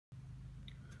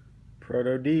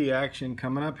Proto D action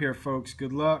coming up here, folks.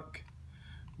 Good luck.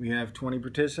 We have 20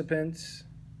 participants.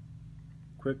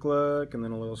 Quick look and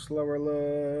then a little slower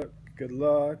look. Good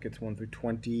luck. It's 1 through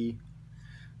 20.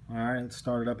 All right, let's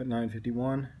start it up at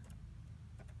 9:51.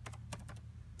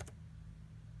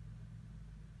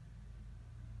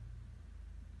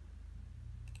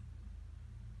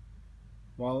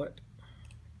 Wallet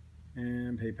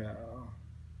and PayPal.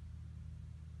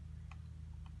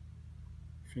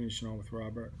 Finishing on with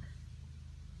Robert.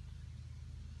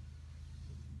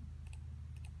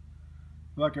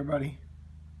 Good luck, everybody.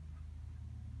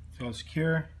 It's all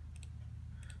secure.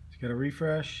 Let's get a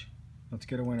refresh. Let's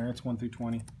get a winner. It's 1 through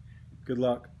 20. Good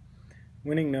luck.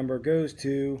 Winning number goes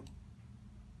to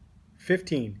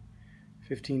 15.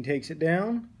 15 takes it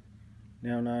down.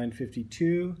 Now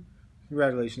 9:52.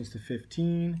 Congratulations to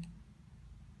 15.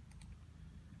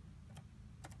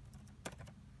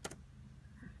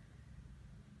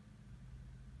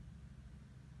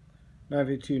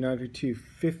 $952,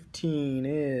 15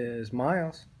 is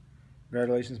Miles.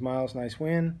 Congratulations, Miles. Nice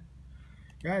win.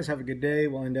 Guys, have a good day.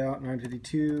 We'll end out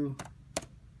 9:52.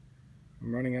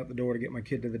 I'm running out the door to get my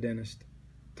kid to the dentist.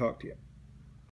 Talk to you.